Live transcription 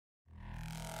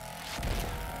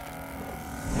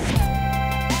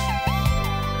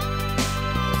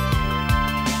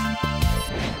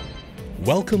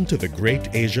Welcome to the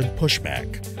Great Asian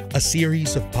Pushback, a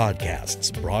series of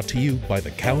podcasts brought to you by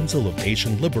the Council of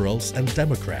Asian Liberals and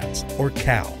Democrats, or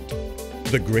CALD.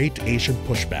 The Great Asian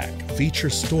Pushback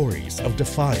features stories of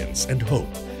defiance and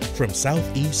hope from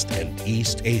Southeast and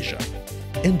East Asia.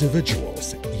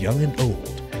 Individuals, young and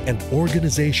old, and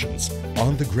organizations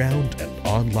on the ground and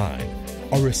online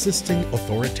are assisting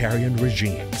authoritarian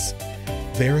regimes.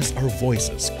 Theirs are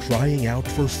voices crying out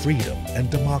for freedom and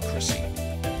democracy.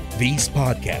 These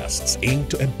podcasts aim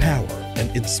to empower and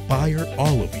inspire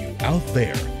all of you out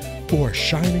there who are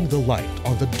shining the light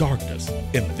on the darkness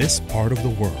in this part of the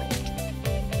world.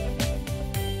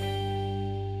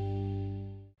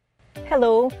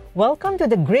 Hello, welcome to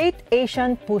the Great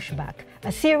Asian Pushback,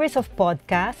 a series of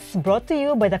podcasts brought to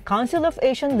you by the Council of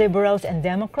Asian Liberals and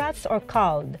Democrats, or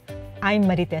CALD. I'm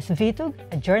Marites Vitug,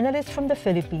 a journalist from the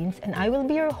Philippines, and I will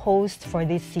be your host for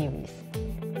this series.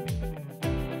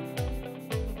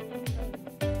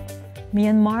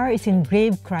 Myanmar is in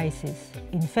grave crisis.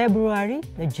 In February,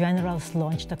 the generals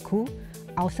launched a coup,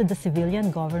 ousted the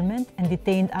civilian government, and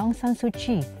detained Aung San Suu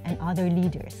Kyi and other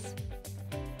leaders.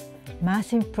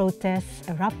 Massive protests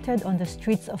erupted on the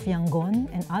streets of Yangon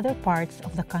and other parts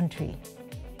of the country.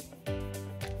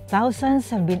 Thousands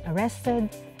have been arrested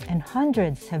and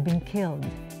hundreds have been killed.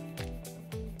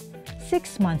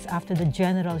 6 months after the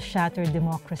generals shattered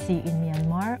democracy in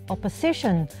Myanmar,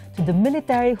 opposition to the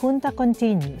military junta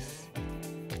continues.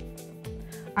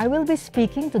 I will be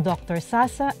speaking to Dr.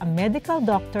 Sasa, a medical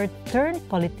doctor turned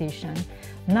politician,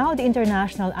 now the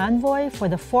international envoy for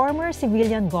the former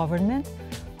civilian government,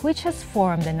 which has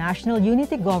formed the National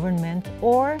Unity Government,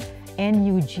 or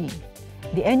NUG.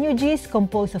 The NUG is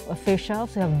composed of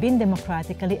officials who have been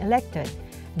democratically elected.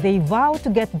 They vow to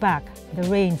get back the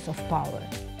reins of power.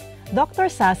 Dr.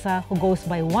 Sasa, who goes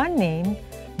by one name,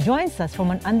 joins us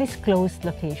from an undisclosed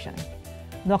location.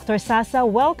 Dr. Sasa,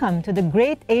 welcome to the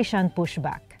Great Asian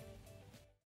Pushback.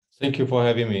 Thank you for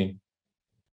having me.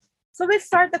 So let's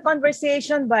start the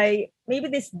conversation by maybe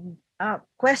this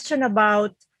question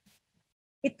about,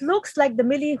 it looks like the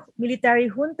military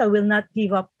junta will not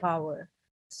give up power.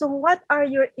 So what are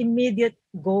your immediate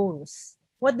goals?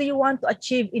 What do you want to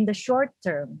achieve in the short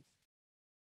term?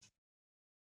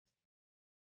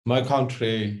 My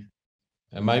country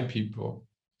and my people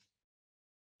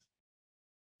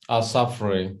are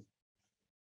suffering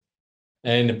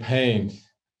and pain,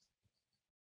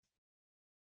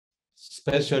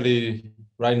 especially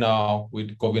right now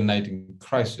with COVID-19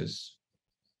 crisis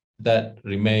that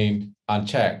remain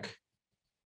unchecked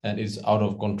and is out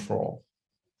of control.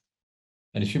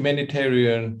 And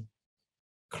humanitarian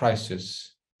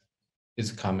crisis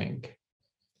is coming.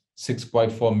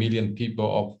 6.4 million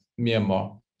people of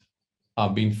Myanmar are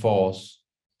being forced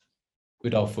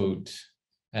without food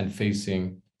and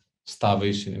facing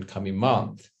starvation in coming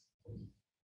month.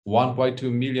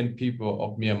 1.2 million people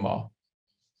of Myanmar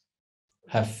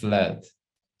have fled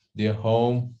their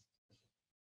home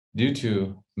due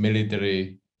to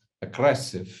military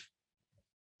aggressive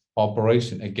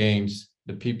operation against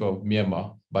the people of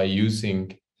Myanmar by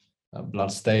using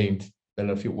blood-stained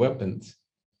battlefield weapons.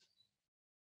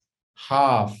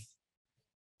 Half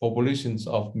populations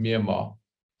of Myanmar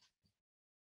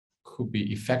could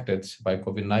be affected by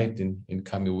COVID-19 in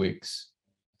coming weeks.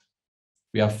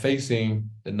 We are facing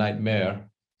the nightmare.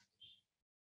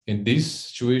 In these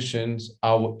situations,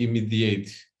 our immediate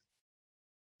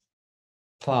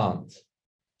plan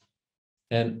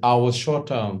and our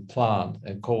short-term plan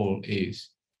and goal is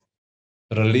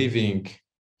relieving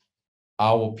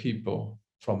our people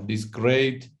from this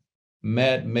great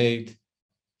man-made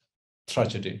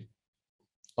tragedy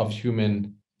of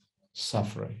human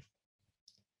suffering.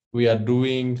 We are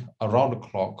doing around the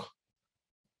clock,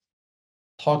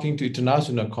 talking to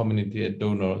international community and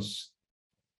donors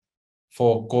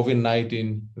for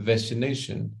COVID-19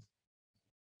 vaccination.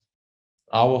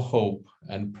 Our hope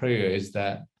and prayer is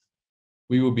that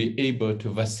we will be able to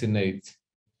vaccinate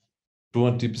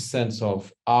 20%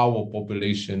 of our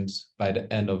populations by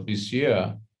the end of this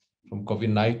year from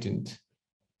COVID-19,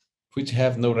 which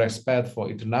have no respect for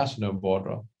international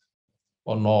border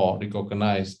or nor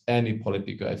recognize any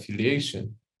political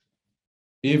affiliation.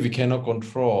 If we cannot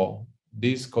control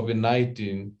these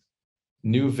COVID-19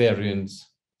 new variants,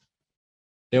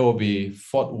 there will be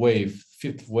fourth wave,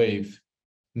 fifth wave.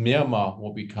 Myanmar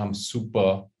will become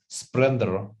super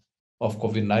spreader of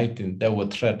COVID-19 that will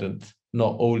threaten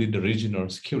not only the regional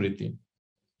security,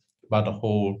 but the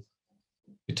whole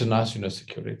international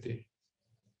security.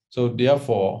 So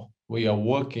therefore, we are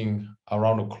working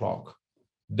around the clock,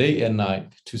 day and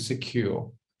night, to secure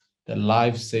the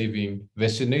life-saving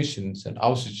vaccinations and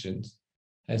oxygen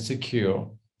and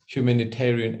secure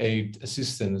humanitarian aid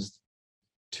assistance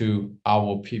to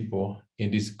our people in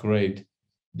these great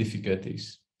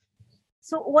difficulties.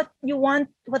 So what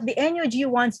the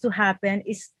NUG wants to happen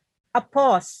is a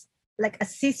pause, like a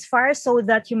ceasefire, so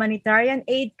that humanitarian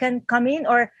aid can come in,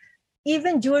 or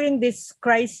even during this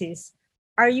crisis,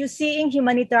 are you seeing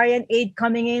humanitarian aid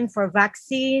coming in for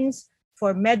vaccines,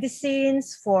 for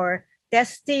medicines, for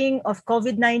testing of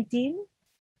COVID-19?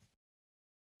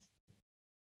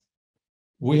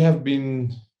 We have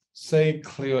been saying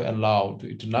clear and loud to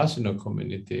international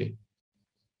community,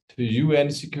 to the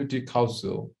UN Security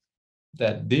Council,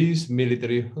 that these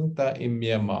military junta in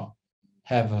Myanmar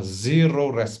have zero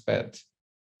respect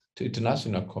to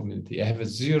international community, have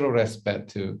zero respect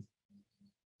to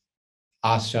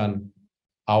ASEAN,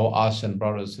 our ASEAN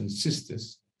brothers and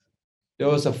sisters. There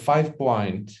was a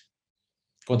 5-point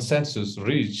consensus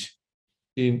reached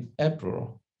in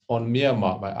April on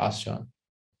Myanmar by ASEAN,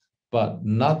 but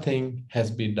nothing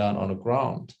has been done on the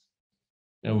ground.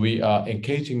 And we are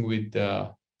engaging with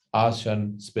the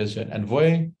ASEAN Special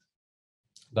Envoy,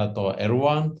 Dato'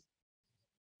 Erwan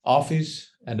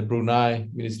Office, and the Brunei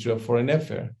Ministry of Foreign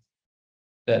Affairs,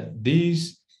 that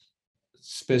this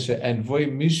Special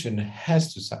Envoy mission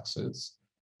has to succeed,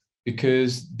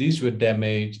 because these were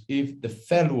damaged if the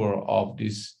failure of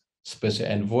this Special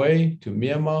Envoy to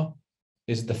Myanmar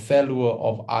is the failure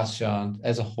of ASEAN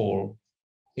as a whole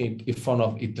in front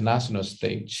of international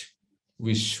stage.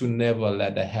 We should never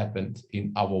let that happen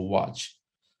in our watch.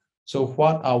 So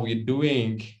what are we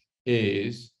doing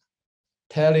is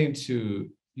telling to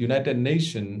United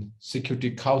Nations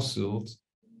Security Council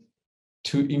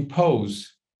to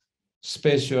impose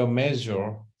special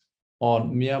measure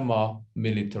on Myanmar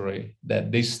military,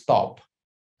 that they stop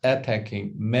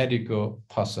attacking medical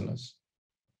personnel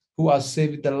who are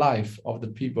saving the life of the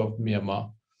people of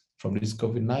Myanmar from this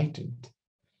COVID-19.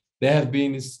 There have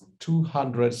been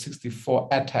 264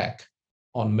 attacks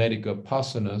on medical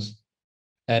personnel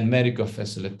and medical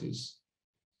facilities.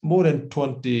 More than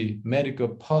 20 medical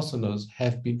personnel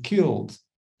have been killed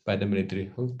by the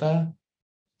military junta,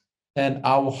 and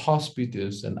our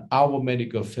hospitals and our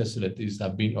medical facilities are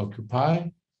being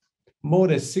occupied. More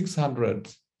than 600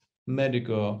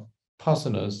 medical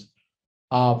personnel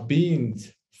are being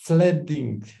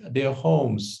fleeing their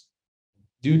homes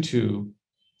due to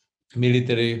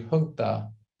military junta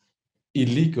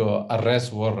illegal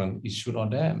arrest warrant issued on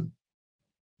them.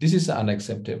 This is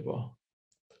unacceptable.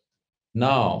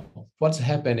 Now, what's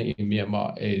happening in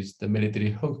Myanmar is the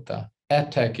military junta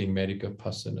attacking medical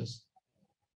personnel.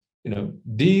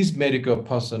 These medical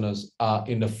personnel are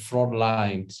in the front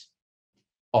lines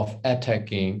of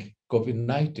attacking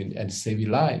COVID-19 and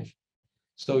saving life.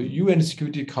 So UN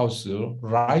Security Council,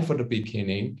 right from the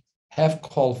beginning, have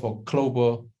called for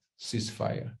global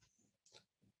ceasefire.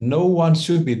 No one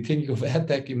should be thinking of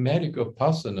attacking medical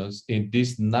personnel in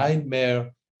this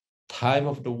nightmare time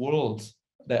of the world,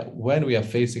 that when we are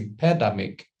facing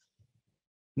pandemic.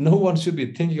 No one should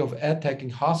be thinking of attacking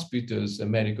hospitals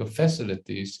and medical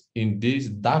facilities in this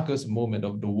darkest moment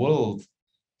of the world.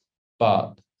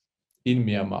 But in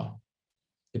Myanmar,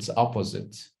 it's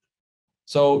opposite.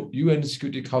 So UN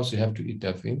Security Council have to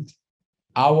intervene.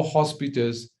 Our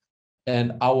hospitals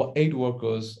and our aid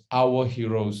workers, our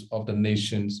heroes of the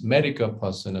nation's medical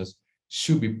personnel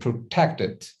should be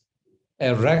protected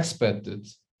and respected,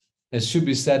 and should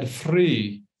be set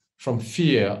free from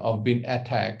fear of being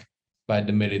attacked by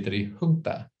the military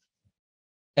junta.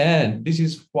 And this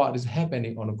is what is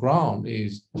happening on the ground,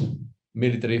 is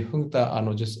military junta are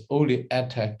not just only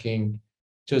attacking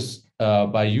just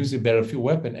by using battlefield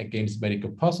weapon against medical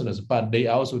personnel, but they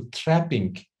are also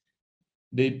trapping.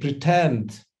 They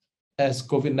pretend as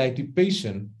COVID-19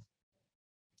 patient,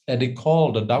 and they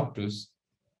call the doctors.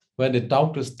 When the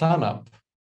doctors turn up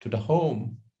to the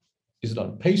home, it's not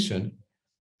a patient,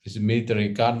 it's a military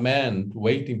gunman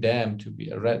waiting them to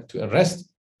arrest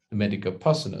the medical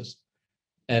personnel.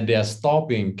 And they are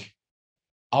stopping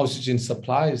oxygen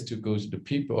supplies to go to the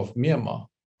people of Myanmar.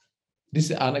 This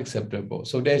is unacceptable.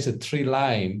 So there's 3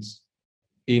 lines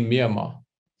in Myanmar.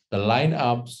 The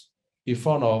lineups in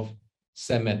front of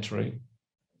cemetery,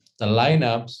 the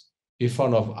lineups in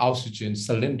front of oxygen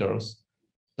cylinders,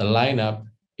 the lineup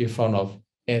in front of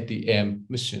ATM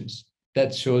machines.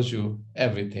 That shows you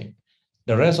everything.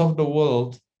 The rest of the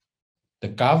world, the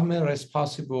government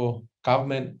responsible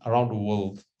government around the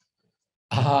world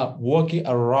are working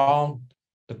around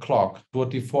the clock,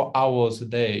 24 hours a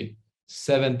day,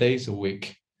 7 days a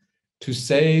week, to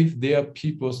save their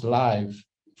people's life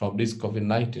from this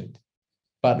COVID-19.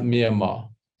 But Myanmar,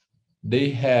 they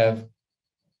have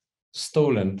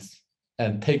stolen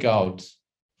and take out,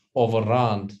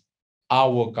 overrun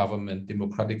our government,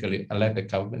 democratically elected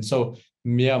government. So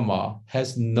Myanmar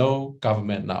has no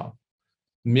government now.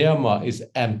 Myanmar is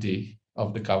empty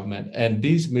of the government, and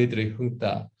these military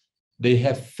junta,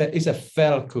 it's a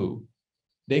failed coup.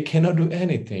 They cannot do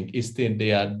anything. Instead,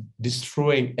 they are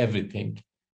destroying everything.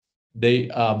 They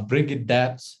are bringing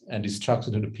death and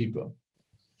destruction to the people.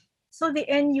 So the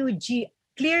NUG,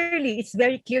 clearly, it's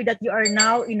very clear that you are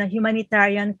now in a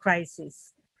humanitarian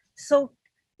crisis. So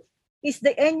is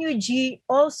the NUG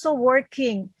also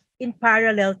working in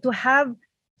parallel to have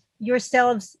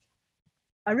yourselves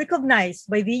recognized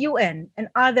by the UN and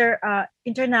other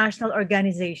international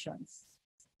organizations?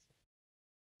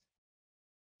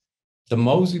 The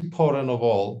most important of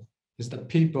all is the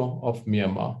people of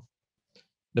Myanmar.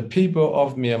 The people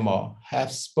of Myanmar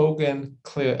have spoken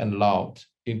clear and loud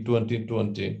in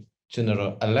 2020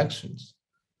 general elections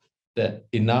that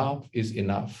enough is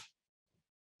enough.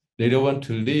 They don't want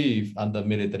to live under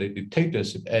military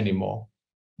dictatorship anymore.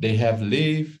 They have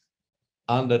lived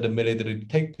under the military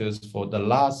dictators for the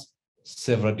last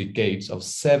several decades of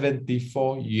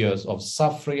 74 years of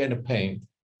suffering and pain.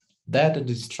 That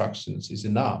destruction is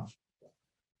enough.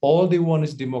 All they want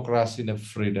is democracy and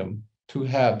freedom, to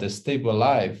have the stable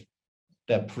life,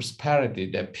 their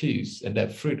prosperity, their peace, and their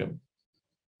freedom.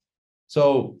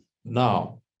 So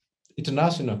now,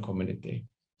 international community,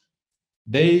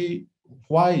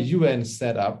 why UN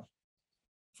set up?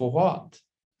 For what?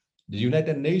 The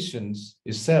United Nations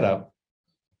is set up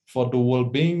for the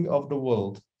well-being of the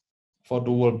world, for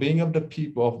the well-being of the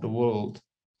people of the world.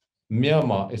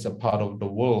 Myanmar is a part of the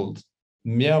world.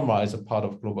 Myanmar is a part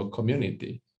of global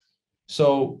community.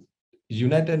 So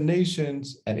United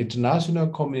Nations and international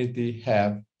community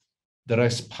have the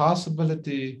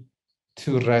responsibility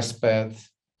to respect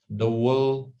the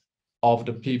will of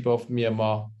the people of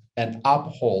Myanmar and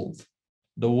uphold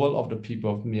the will of the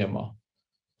people of Myanmar.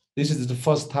 This is the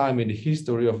first time in the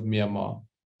history of Myanmar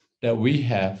that we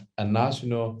have a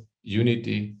national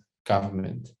unity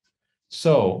government.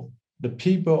 So the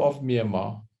people of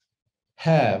Myanmar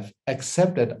have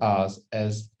accepted us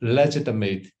as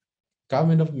legitimate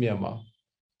government of Myanmar.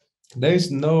 There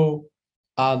is no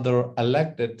other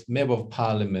elected member of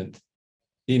parliament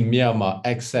in Myanmar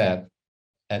except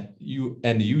at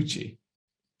NUG.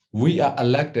 We are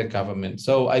elected government.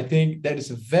 So I think that is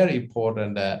very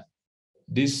important that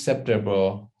this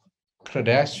September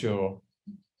credential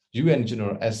UN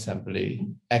General Assembly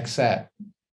accept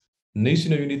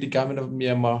National Unity Government of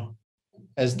Myanmar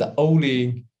as the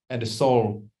only and the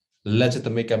sole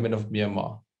legitimate government of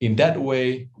Myanmar. In that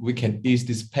way, we can ease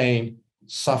this pain,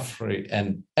 suffering,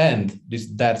 and end these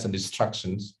deaths and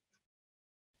destructions.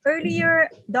 Earlier,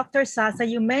 Dr. Sasa,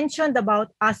 you mentioned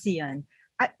about ASEAN.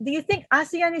 Do you think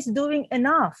ASEAN is doing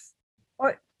enough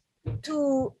or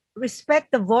to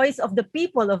respect the voice of the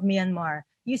people of Myanmar?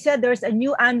 You said there's a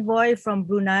new envoy from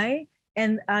Brunei,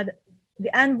 and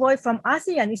the envoy from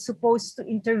ASEAN is supposed to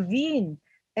intervene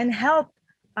and help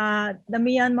the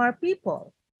Myanmar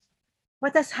people.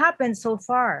 What has happened so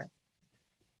far?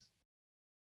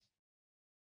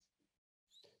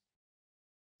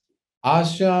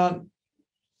 ASEAN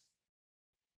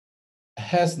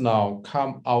has now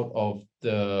come out of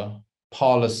the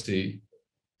policy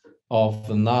of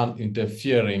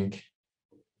non-interfering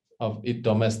of its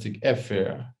domestic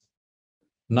affair.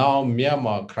 Now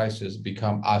Myanmar crisis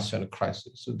become ASEAN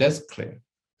crisis. So that's clear.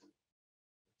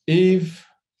 If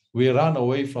we run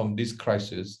away from this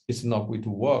crisis, it's not going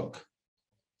to work.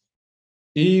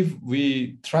 If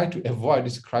we try to avoid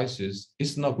this crisis,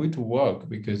 it's not going to work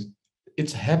because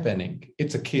it's happening.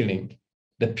 It's a killing.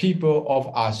 The people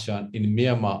of ASEAN in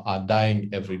Myanmar are dying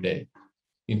every day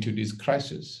into this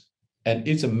crisis, and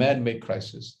it's a man-made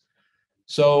crisis.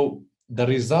 So the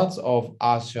results of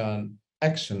ASEAN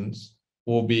actions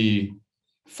will be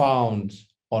found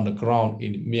on the ground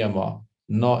in Myanmar,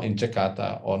 not in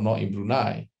Jakarta or not in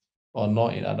Brunei or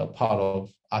not in other part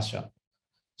of ASEAN.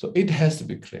 So it has to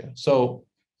be clear. So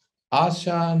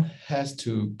ASEAN has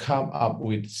to come up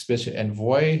with, special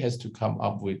envoy has to come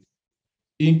up with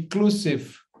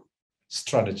inclusive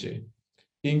strategy,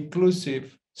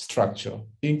 inclusive structure,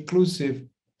 inclusive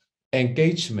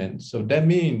engagement. So that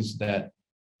means that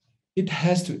it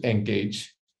has to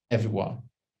engage everyone,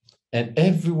 and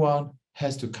everyone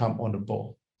has to come on the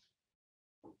board.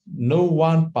 No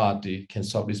one party can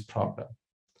solve this problem.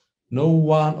 No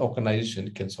one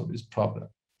organization can solve this problem.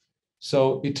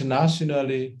 So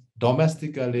internationally,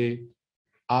 domestically,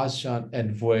 ASEAN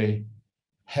envoy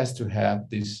has to have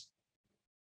this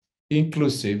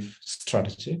inclusive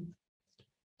strategy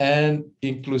and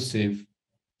inclusive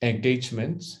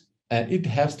engagements, and it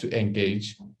has to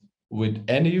engage with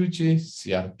NUG,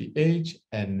 CRPH,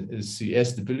 and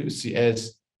CSW,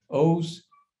 CSOs,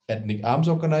 ethnic arms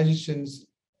organizations,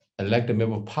 elected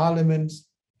member of parliaments,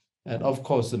 and of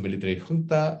course the military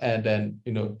junta. And then,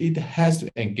 it has to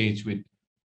engage with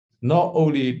not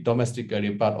only domestically,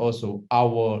 but also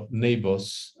our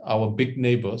neighbors, our big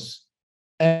neighbors,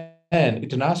 and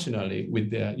internationally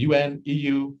with the UN,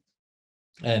 EU,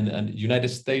 and United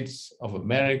States of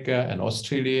America, and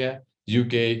Australia,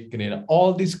 UK, Canada,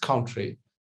 all these countries.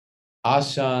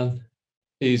 ASEAN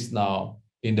is now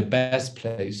in the best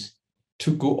place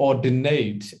to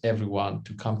coordinate everyone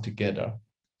to come together,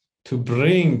 to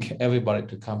bring everybody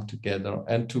to come together,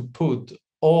 and to put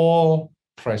all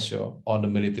pressure on the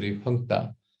military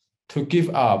junta to give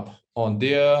up on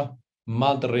their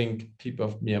murdering people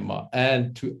of Myanmar,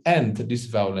 and to end this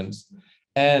violence,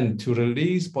 and to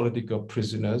release political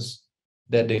prisoners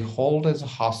that they hold as a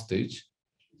hostage,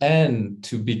 and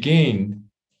to begin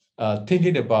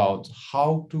thinking about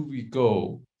how do we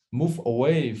move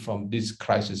away from this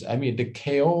crisis. I mean, the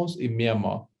chaos in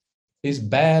Myanmar is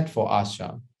bad for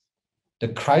ASEAN. The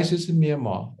crisis in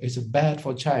Myanmar is bad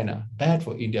for China, bad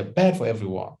for India, bad for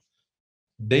everyone.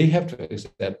 They have to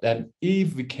accept that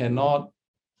if we cannot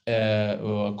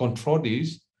control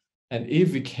this, and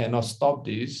if we cannot stop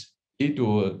this, it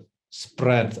will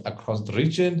spread across the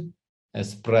region and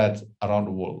spread around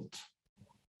the world.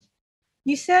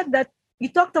 You said that you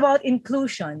talked about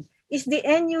inclusion. Is the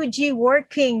NUG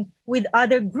working with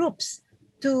other groups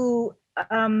to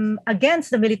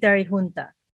against the military junta?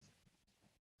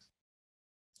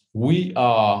 We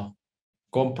are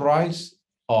comprised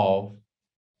of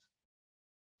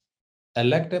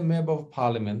elected member of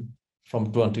parliament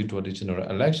from 2020 general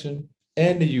election.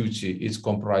 NUG is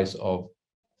comprised of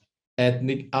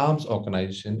ethnic arms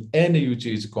organization. NUG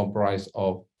is comprised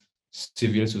of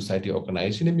civil society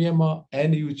organization in Myanmar.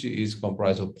 NUG is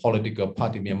comprised of political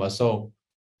party in Myanmar. So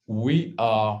we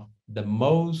are the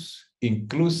most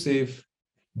inclusive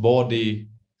body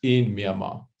in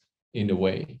Myanmar in a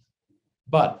way.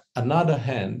 But on the other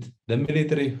hand, the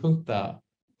military junta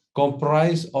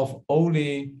comprised of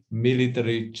only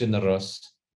military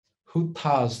generals who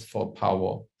tasked for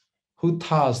power, who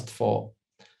tasked for,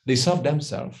 they serve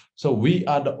themselves. So we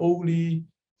are the only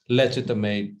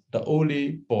legitimate, the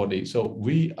only body. So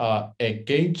we are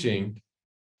engaging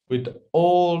with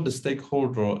all the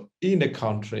stakeholders in the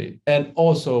country and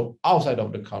also outside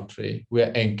of the country. We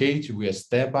are engaged, we are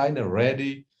standby and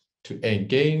ready to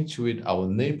engage with our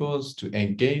neighbors, to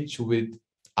engage with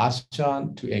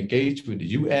ASEAN, to engage with the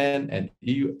UN and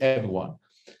EU, everyone.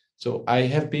 So I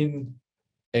have been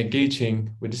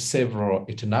engaging with several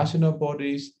international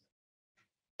bodies.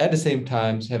 At the same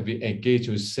time, have been engaged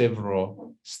with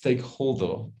several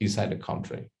stakeholders inside the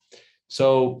country.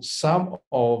 So some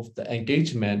of the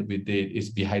engagement we did is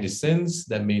behind the scenes.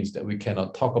 That means that we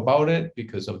cannot talk about it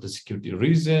because of the security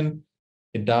reason.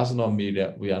 It does not mean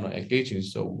that we are not engaging.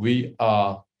 So we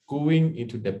are going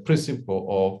into the principle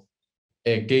of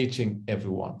engaging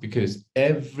everyone because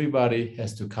everybody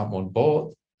has to come on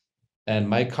board. And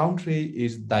my country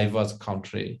is a diverse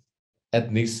country,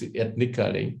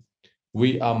 ethnically.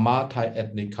 We are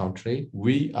multi-ethnic country.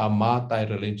 We are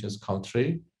multi-religious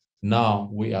country. Now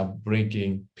we are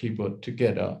bringing people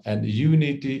together, and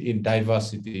unity in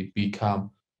diversity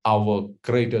become our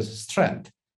greatest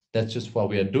strength. That's just what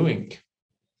we are doing.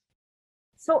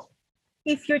 So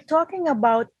if you're talking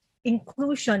about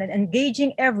inclusion and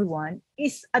engaging everyone,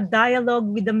 is a dialogue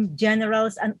with the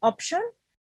generals an option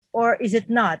or is it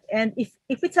not? And if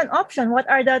it's an option, what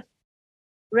are the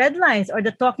red lines or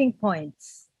the talking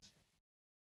points?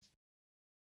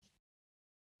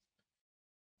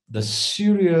 The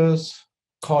serious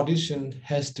condition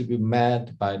has to be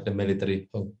met by the military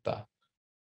junta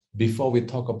before we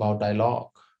talk about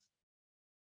dialogue.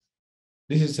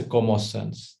 This is a common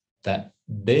sense that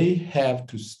they have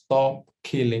to stop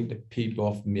killing the people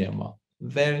of Myanmar.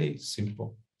 Very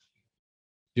simple.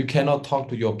 You cannot talk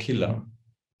to your killer.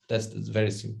 That's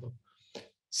very simple.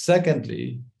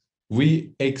 Secondly,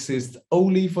 we exist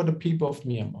only for the people of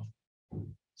Myanmar.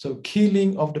 So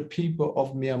killing of the people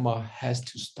of Myanmar has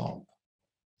to stop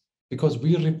because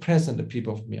we represent the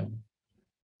people of Myanmar.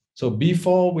 So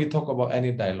before we talk about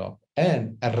any dialogue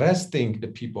and arresting the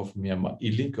people of Myanmar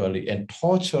illegally and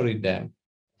torturing them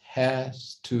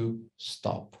has to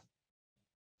stop.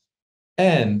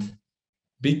 And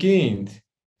begin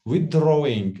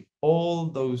withdrawing all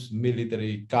those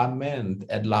military gunmen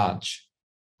at large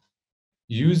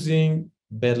using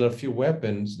battlefield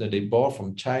weapons that they bought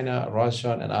from China,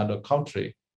 Russia, and other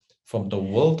countries from the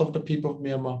wealth of the people of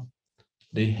Myanmar.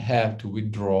 They have to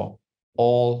withdraw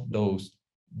all those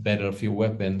battlefield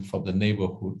weapons from the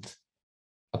neighborhood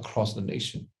across the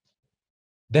nation.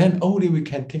 Then only we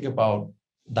can think about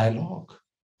dialogue.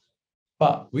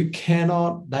 But we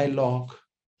cannot dialogue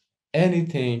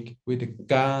anything with a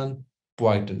gun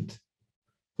pointed,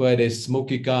 where they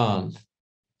smoky gun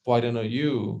pointed on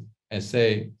you and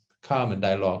say, come and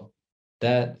dialogue.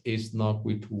 That is not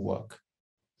going to work.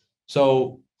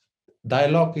 So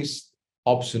dialogue is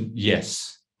option,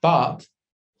 yes, but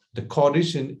the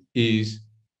coalition is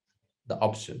the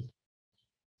option.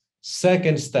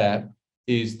 Second step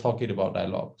is talking about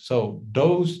dialogue. So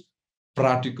those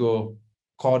practical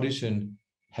coalition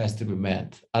has to be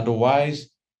met. Otherwise,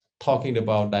 talking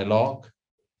about dialogue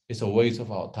is a waste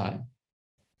of our time.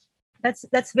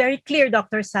 That's very clear,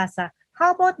 Dr. Sasa.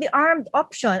 How about the armed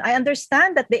option? I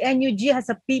understand that the NUG has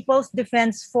a People's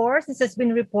Defense Force. This has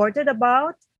been reported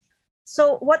about.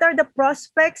 So what are the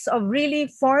prospects of really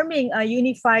forming a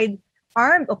unified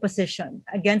armed opposition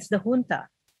against the junta?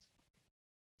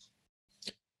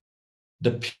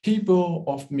 The people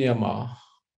of Myanmar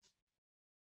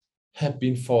have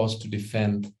been forced to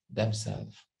defend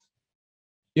themselves.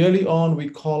 Early on, we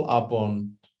call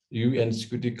upon UN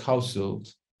Security Council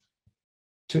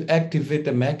to activate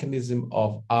the mechanism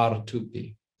of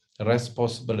R2P,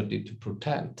 responsibility to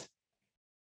protect.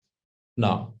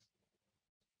 Now,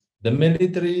 the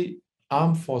military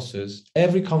armed forces,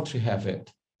 every country have it.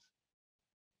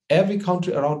 Every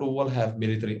country around the world have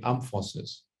military armed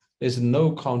forces. There's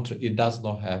no country it does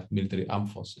not have military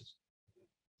armed forces.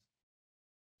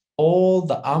 All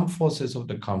the armed forces of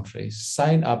the country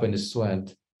sign up and swear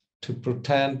to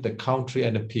protect the country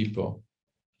and the people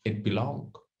it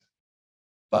belongs.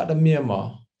 But in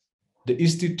Myanmar, the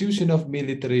institution of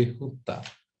military junta,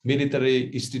 military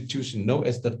institution known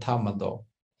as the Tamado,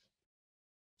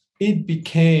 it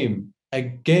became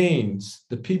against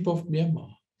the people of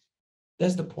Myanmar.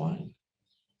 That's the point.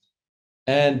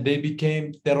 And they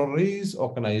became terrorist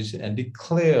organization and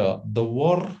declare the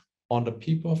war on the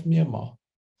people of Myanmar.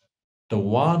 The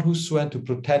one who swore to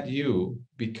protect you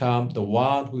become the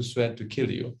one who swore to kill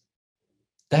you.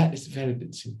 That is very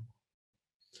simple.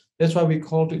 That's why we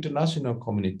call the international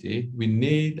community. We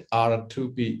need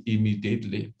R2P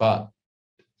immediately, but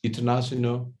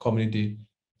international community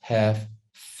have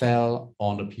fell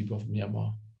on the people of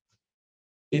Myanmar.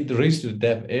 It reached the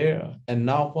deaf air, and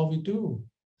now what we do?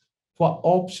 What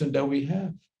option that we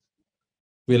have?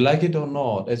 We like it or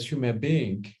not, as human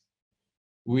beings,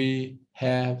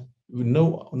 no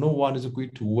one is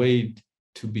going to wait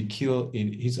to be killed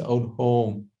in his own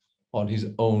home or his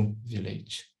own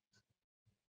village.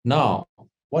 Now,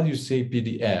 what you say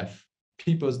PDF,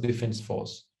 People's Defense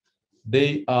Force,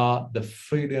 they are the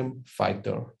freedom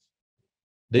fighter.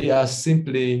 They are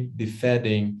simply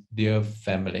defending their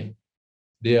family,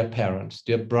 their parents,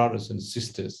 their brothers and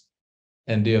sisters,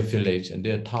 and their village and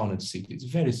their town and city. It's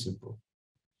very simple.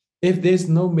 If there's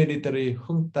no military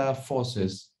junta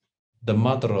forces, the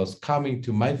murderers coming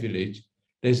to my village,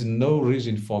 there's no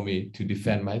reason for me to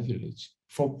defend my village.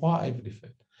 For what I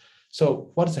defend?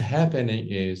 So what's happening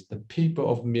is the people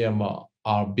of Myanmar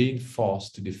are being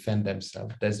forced to defend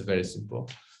themselves. That's very simple.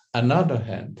 Another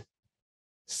hand,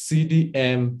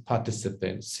 CDM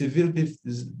participants, civil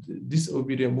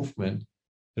disobedience movement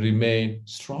remain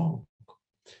strong.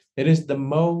 It is the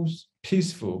most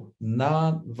peaceful,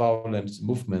 non-violent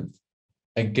movement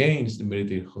against the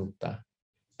military junta.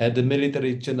 And the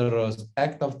military general's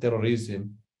act of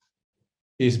terrorism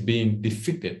is being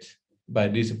defeated by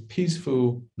this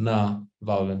peaceful,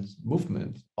 non-violent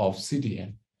movement of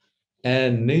CDM.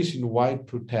 And nationwide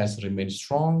protests remain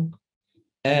strong,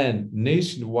 and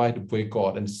nationwide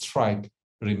boycott and strike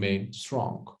remain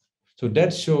strong. So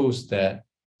that shows that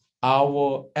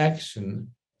our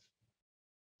action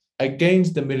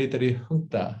against the military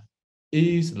junta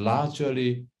is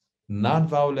largely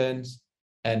non-violent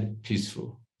and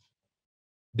peaceful.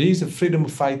 These freedom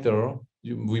fighters,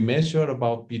 we measure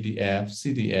about PDF,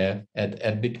 CDF, and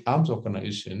ethnic arms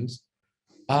organizations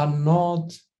are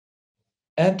not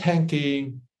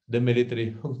attacking the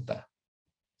military junta.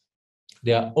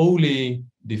 They are only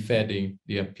defending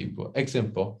their people.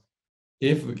 Example,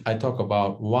 if I talk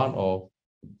about one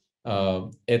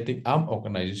of ethnic armed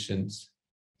organizations,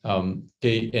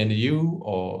 KNU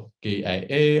or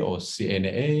KIA or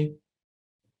CNA,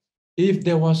 if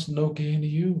there was no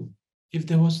KNU, if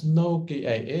there was no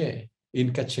KIA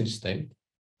in Kachin state,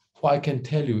 what I can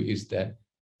tell you is that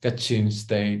Kachin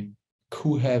state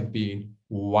could have been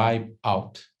wiped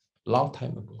out long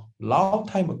time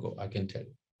ago, I can tell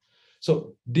you.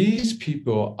 So these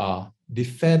people are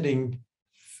defending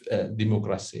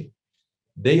democracy.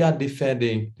 They are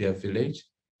defending their village.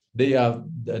 They are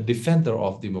the defender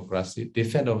of democracy,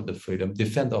 defender of the freedom,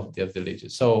 defender of their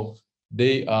villages. So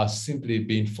they are simply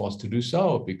being forced to do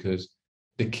so because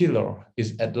the killer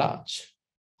is at large.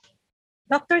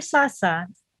 Dr. Sasa,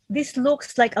 this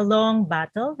looks like a long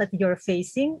battle that you're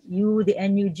facing, you, the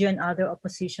NUG, and other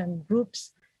opposition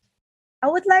groups. I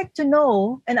would like to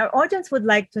know, and our audience would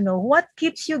like to know, what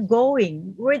keeps you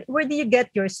going? Where do you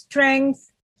get your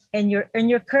strength and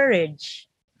your courage?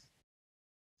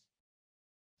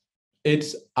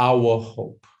 It's our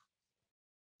hope.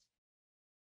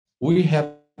 We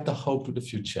have the hope to the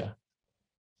future,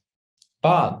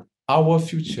 but our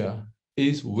future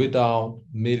is without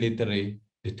military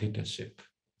dictatorship.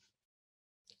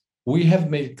 We have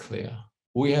made clear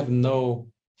we have no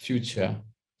future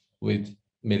with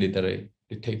military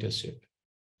dictatorship.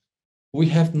 We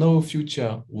have no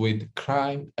future with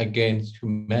crime against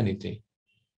humanity.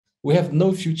 We have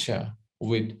no future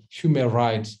with human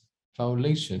rights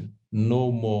violation,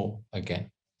 no more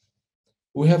again.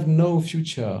 We have no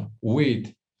future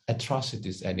with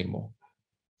atrocities anymore.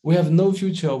 We have no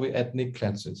future with ethnic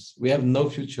cleanses. We have no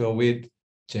future with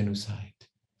genocide.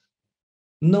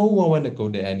 No one wants to go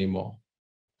there anymore.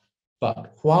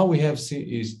 But what we have seen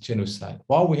is genocide.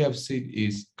 What we have seen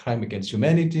is crime against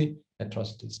humanity,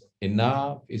 atrocities.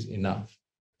 Enough is enough.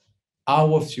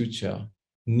 Our future,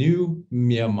 new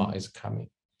Myanmar is coming.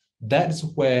 That's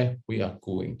where we are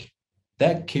going.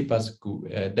 That keep us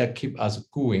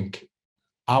going.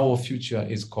 Our future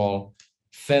is called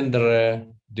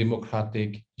Federal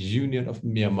Democratic Union of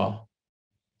Myanmar,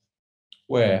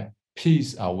 where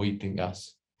peace are waiting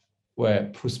us,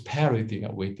 where prosperity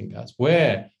are waiting us,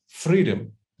 where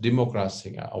freedom,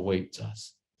 democracy awaits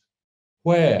us,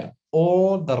 where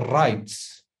all the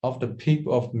rights of the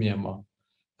people of Myanmar,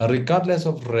 regardless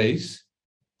of race,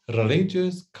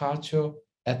 religious, culture,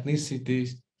 ethnicity,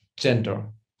 gender,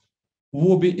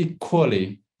 will be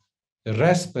equally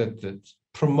respected,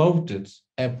 promoted,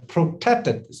 and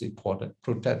protected is important,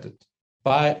 protected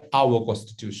by our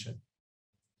constitution.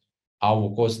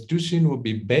 Our constitution will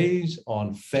be based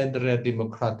on federal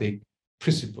democratic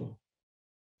principle.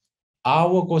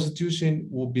 Our constitution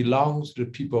will belong to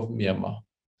the people of Myanmar,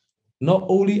 not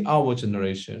only our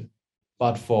generation,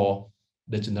 but for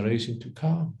the generation to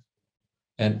come.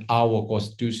 And our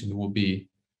constitution will be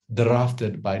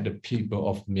drafted by the people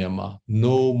of Myanmar,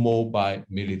 no more by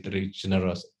military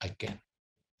generals again.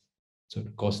 So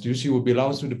the constitution will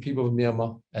belong to the people of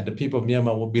Myanmar, and the people of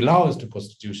Myanmar will belong to the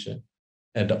constitution.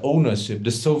 And the ownership,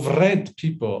 the sovereign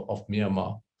people of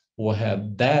Myanmar will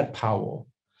have that power.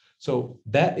 So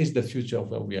that is the future of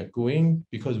where we are going,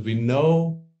 because we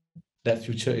know that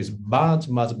future is much,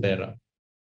 much better.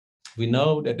 We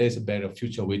know that there's a better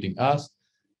future waiting us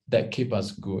that keep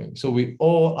us going. So we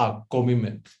all are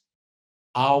committed.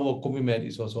 Our commitment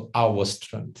is also our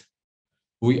strength.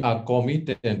 We are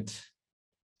committed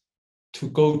to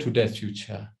go to that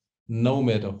future, no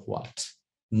matter what,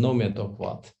 no matter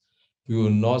what. We will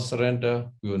not surrender,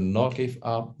 we will not give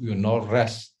up, we will not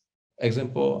rest.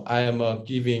 Example, I am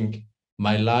giving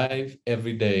my life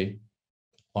every day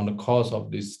on the cause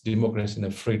of this democracy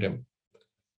and freedom.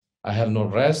 I have no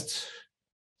rest,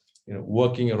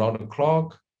 working around the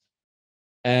clock,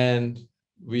 and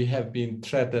we have been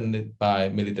threatened by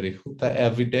military junta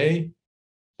every day,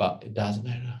 but it doesn't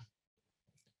matter.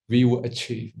 We will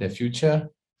achieve the future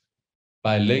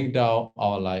by laying down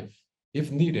our life,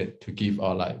 if needed, to give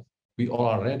our life. We all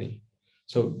are ready.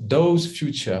 So those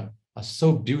future are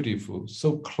so beautiful,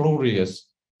 so glorious.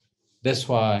 That's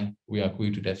why we are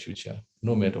going to that future,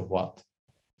 no matter what.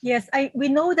 Yes, we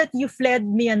know that you fled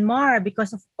Myanmar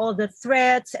because of all the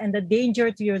threats and the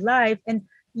danger to your life. And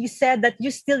you said that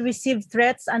you still receive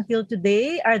threats until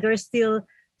today. Are there still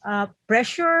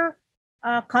pressure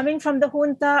coming from the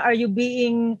junta? Are you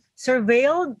being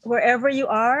surveilled wherever you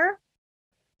are?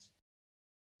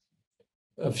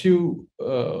 A few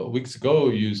weeks ago,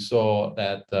 you saw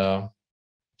that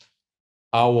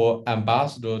our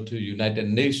ambassador to United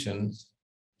Nations,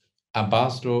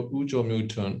 Ambassador Ujo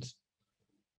Mutant,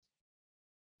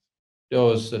 there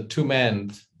was two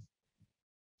men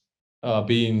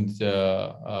being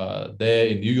there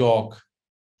in New York,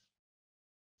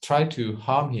 tried to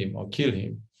harm him or kill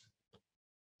him.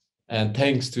 And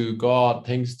thanks to God,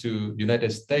 thanks to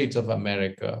United States of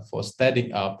America for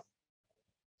standing up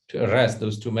to arrest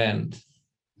those two men.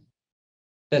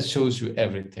 That shows you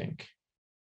everything.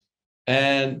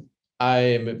 And I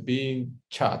am being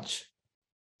charged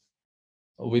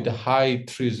with high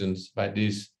treasons by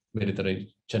these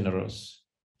military generals.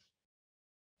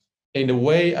 In a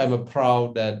way, I'm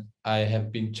proud that I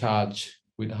have been charged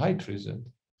with high treason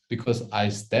because I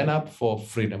stand up for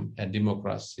freedom and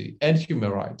democracy and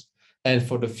human rights and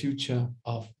for the future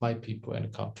of my people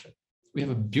and country. We have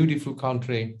a beautiful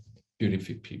country,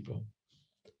 beautiful people.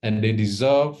 And they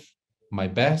deserve my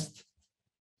best.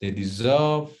 They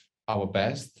deserve our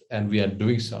best, and we are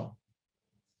doing so.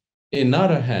 On the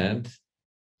other hand,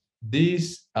 these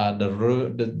are the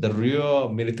real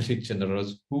military generals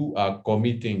who are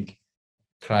committing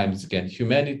crimes against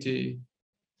humanity,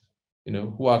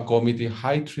 who are committing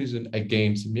high treason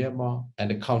against Myanmar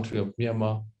and the country of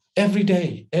Myanmar every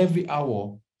day, every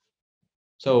hour.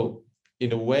 So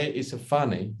in a way, it's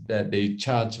funny that they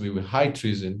charge me with high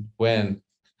treason when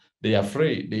they are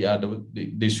free.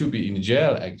 They should be in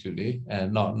jail actually,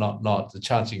 and not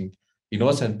charging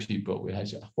innocent people.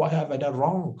 Why have I done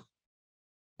wrong?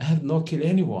 I have not killed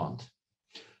anyone.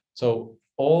 So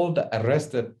all the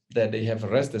arrested that they have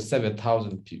arrested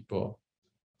 7,000 people,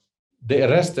 they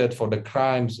arrested for the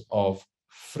crimes of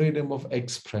freedom of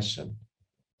expression,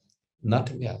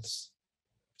 nothing else.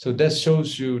 So that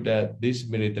shows you that this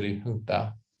military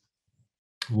junta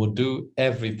will do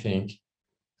everything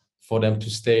for them to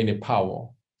stay in the power.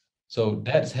 So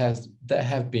that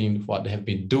have been what they have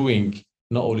been doing,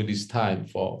 not only this time.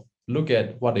 Look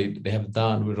at what they have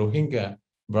done with Rohingya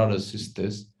brothers,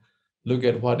 sisters. Look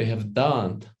at what they have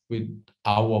done with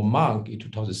our monk in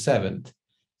 2007,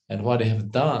 and what they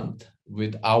have done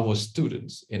with our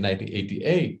students in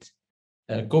 1988.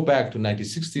 Go back to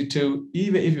 1962,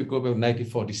 even if you go back to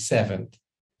 1947,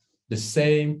 the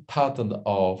same pattern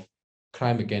of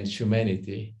crime against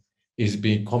humanity is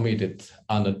being committed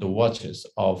under the watches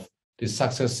of the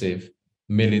successive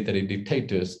military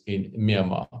dictators in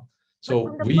Myanmar.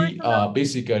 So we are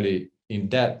basically in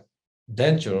that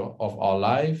danger of our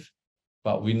life,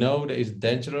 but we know that it's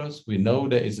dangerous, we know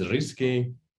that it's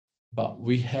risky, but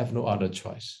we have no other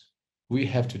choice. We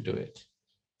have to do it.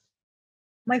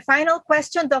 My final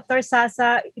question, Dr.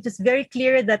 Sasa, it is very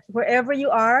clear that wherever you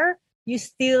are,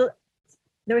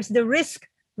 there is the risk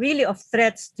really of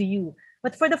threats to you.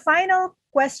 But for the final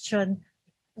question,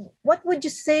 what would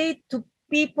you say to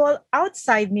people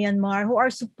outside Myanmar who are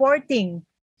supporting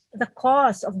the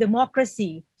cause of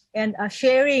democracy and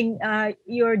sharing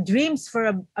your dreams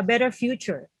for a better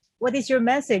future? What is your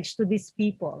message to these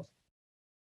people?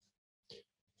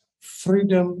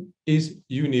 Freedom is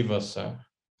universal.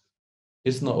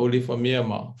 It's not only for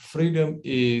Myanmar. Freedom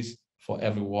is for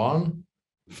everyone.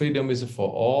 Freedom is for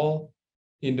all.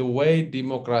 In the way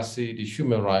democracy, the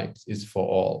human rights is for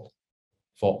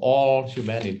all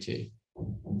humanity.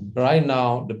 Right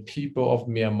now, the people of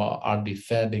Myanmar are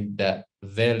defending that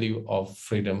value of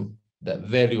freedom, that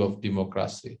value of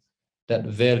democracy, that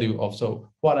value of, so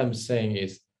what I'm saying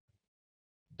is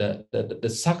that the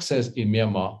success in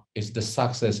Myanmar is the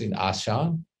success in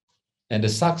ASEAN, and the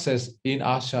success in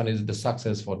ASEAN is the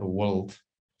success for the world.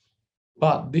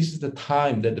 But this is the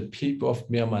time that the people of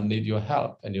Myanmar need your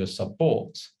help and your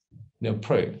support, your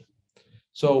prayer.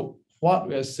 So what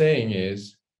we are saying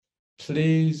is,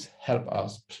 please help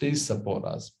us, please support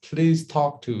us, please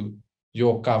talk to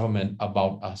your government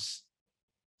about us.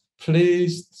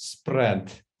 Please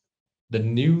spread the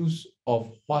news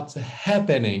of what's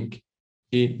happening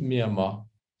in Myanmar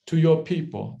to your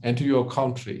people and to your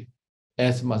country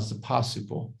as much as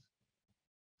possible.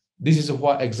 This is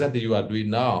what exactly you are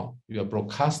doing now. You are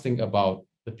broadcasting about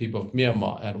the people of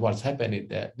Myanmar and what's happening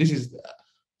there. This is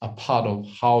a part of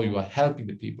how you are helping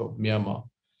the people of Myanmar,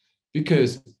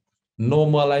 because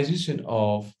normalization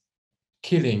of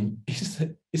killing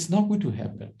is not going to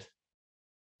happen.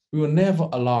 We will never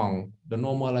allow the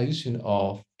normalization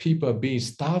of people being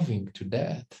starving to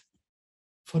death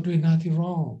for doing nothing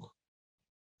wrong.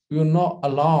 We will not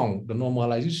allow the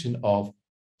normalization of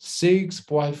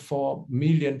 6.4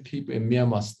 million people in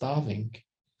Myanmar starving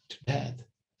to death.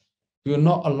 We will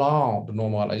not allow the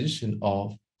normalization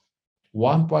of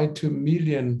 1.2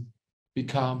 million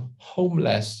become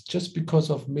homeless just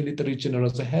because of military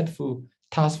generals' hateful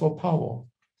task for power.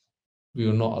 We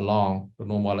will not allow the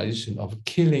normalization of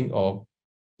killing of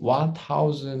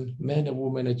 1,000 men and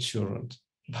women and children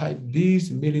by these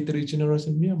military generals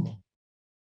in Myanmar.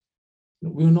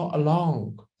 We will not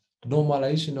allow the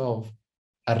normalization of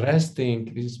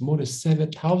arresting these more than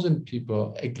 7,000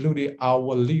 people, including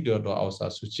our leader, Dr. Aung San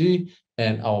Suu Kyi,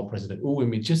 and our president, U Win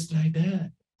Myint, just like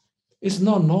that. It's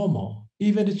not normal.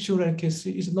 Even the children can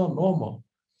see it's not normal.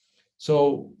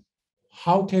 So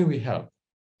how can we help?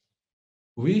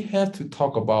 We have to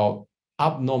talk about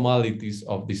abnormalities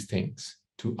of these things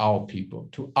to our people,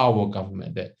 to our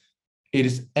government, that it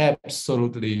is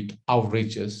absolutely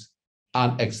outrageous,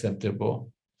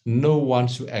 unacceptable. No one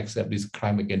should accept this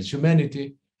crime against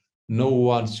humanity. No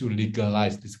one should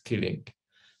legalize this killing.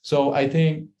 So I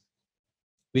think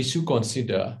we should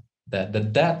consider that the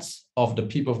deaths of the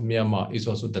people of Myanmar is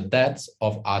also the deaths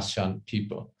of ASEAN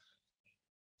people.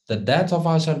 The death of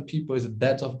ASEAN people is the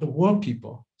death of the world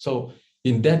people. So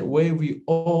in that way, we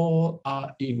all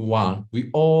are in one. We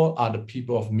all are the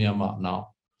people of Myanmar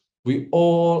now. We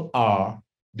all are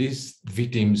these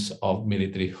victims of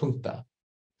military junta.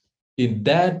 In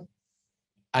that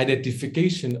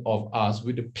identification of us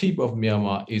with the people of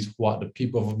Myanmar is what the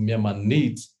people of Myanmar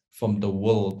needs from the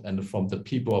world and from the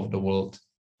people of the world.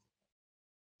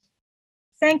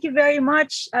 Thank you very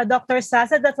much, Dr.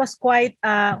 Sasa. That was quite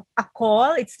a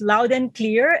call. It's loud and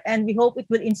clear, and we hope it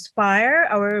will inspire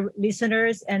our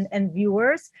listeners and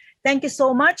viewers. Thank you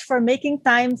so much for making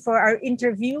time for our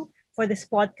interview for this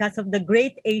podcast of the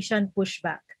Great Asian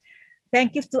Pushback.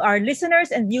 Thank you to our listeners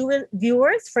and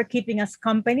viewers for keeping us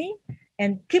company,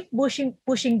 and keep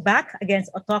pushing back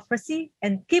against autocracy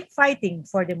and keep fighting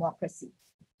for democracy.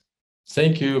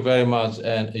 Thank you very much,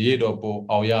 and Yedopo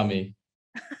Aoyami.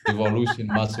 Evolution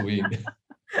must win.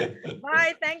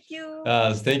 Bye. Thank you.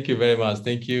 Thank you very much.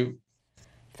 Thank you.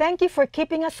 Thank you for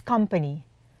keeping us company.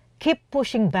 Keep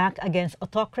pushing back against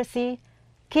autocracy.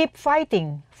 Keep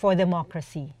fighting for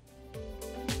democracy.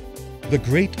 The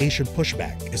Great Asian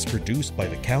Pushback is produced by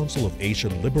the Council of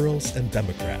Asian Liberals and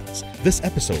Democrats. This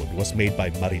episode was made by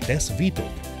Marites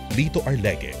Vituk, Lito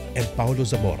Arlegue, and Paulo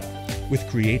Zamora, with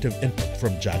creative input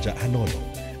from Jaja Hanolo,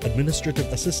 administrative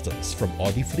assistance from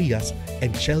Audie Frias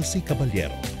and Chelsea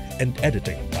Caballero, and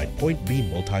editing by Point B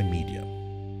Multimedia.